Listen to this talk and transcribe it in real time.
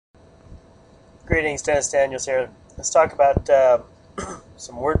Greetings, Dennis Daniels here. Let's talk about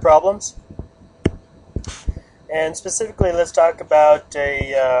some word problems. And specifically, let's talk about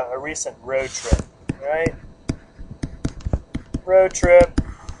a recent road trip, right? Road trip.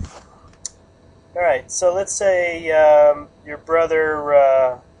 All right, so let's say your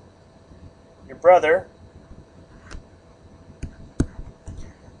brother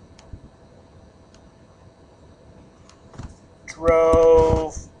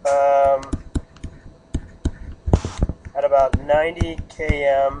drove at about 90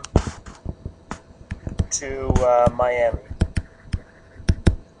 km to Miami,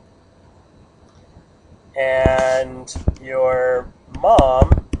 and your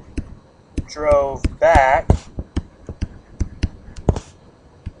mom drove back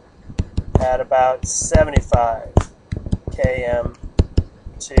at about 75 km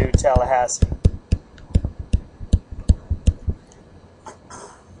to Tallahassee.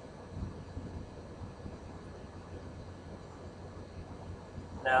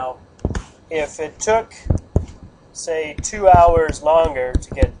 Now, if it took, say, 2 hours longer to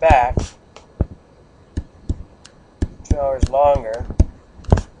get back, 2 hours longer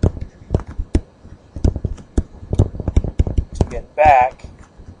to get back,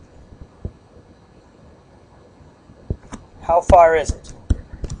 how far is it?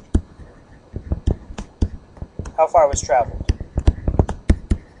 How far was traveled?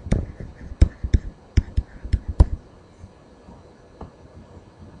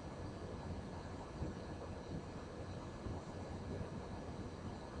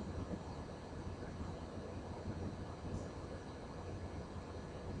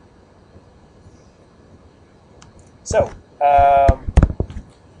 So,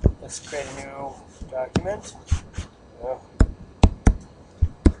 let's create a new document.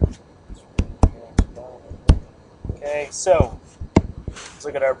 Okay, so let's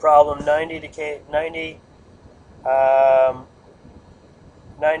look at our problem. 90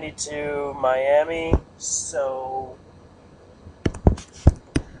 to Miami. So,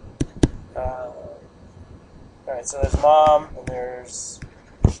 all right. So there's mom and there's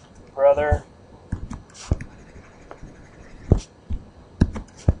brother.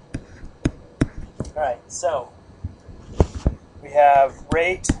 Alright, so we have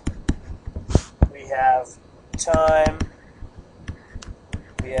rate, we have time,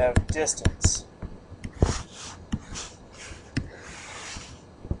 we have distance.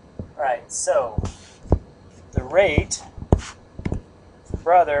 Alright, so the rate for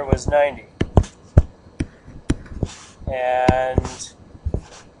brother was 90, and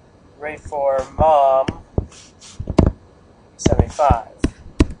rate for mom 75.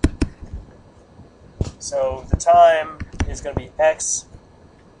 So the time is going to be x,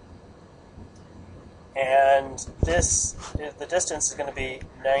 and the distance is going to be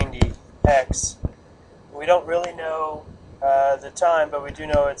 90x. We don't really know the time, but we do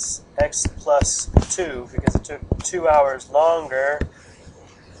know it's x plus 2 because it took 2 hours longer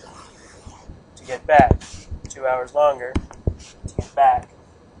to get back. 2 hours longer to get back.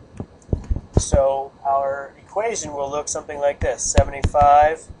 So our equation will look something like this: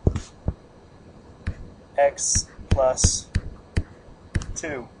 75 x plus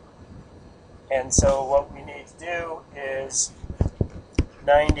 2. And so what we need to do is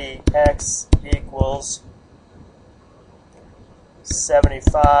 90x equals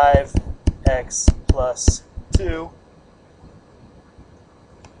 75x plus 2.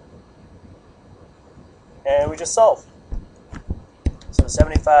 And we just solve. So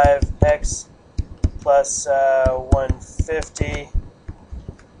 75x plus 150,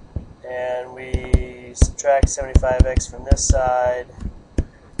 and we subtract 75x from this side,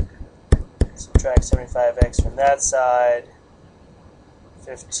 subtract 75x from that side,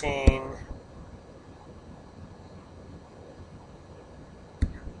 15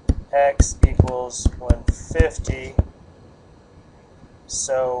 x equals 150.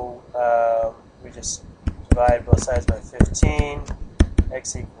 So we just divide both sides by 15.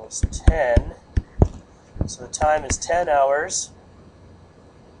 X equals 10. So the time is 10 hours.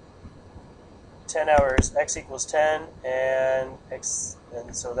 10 hours, x equals 10, and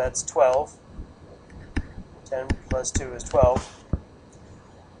so that's 12. 10 plus 2 is 12.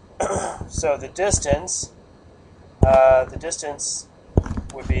 So the distance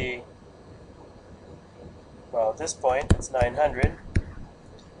would be, well, at this point it's 900,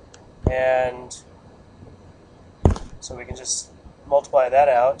 and so we can just multiply that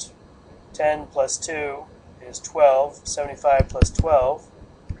out. 10 plus 2 is 12. 75 plus 12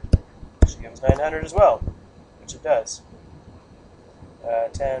 should give us 900 as well, which it does.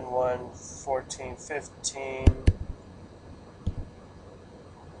 10, 1, 14, 15,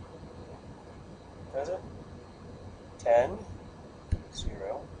 Does it? 10,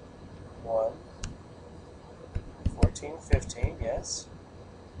 0, 1, 14, 15, yes.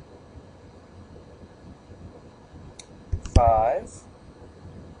 5,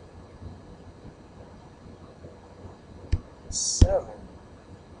 7.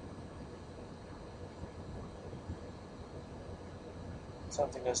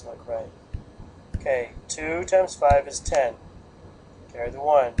 Something doesn't look right. Okay, 2 times 5 is 10. Carry the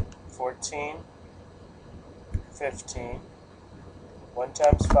 1. 14, 15. 1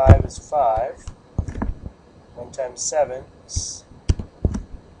 times 5 is 5. 1 times 7 is,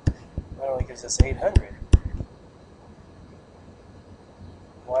 that only gives us 800.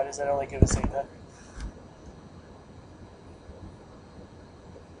 Why does that only give us 800?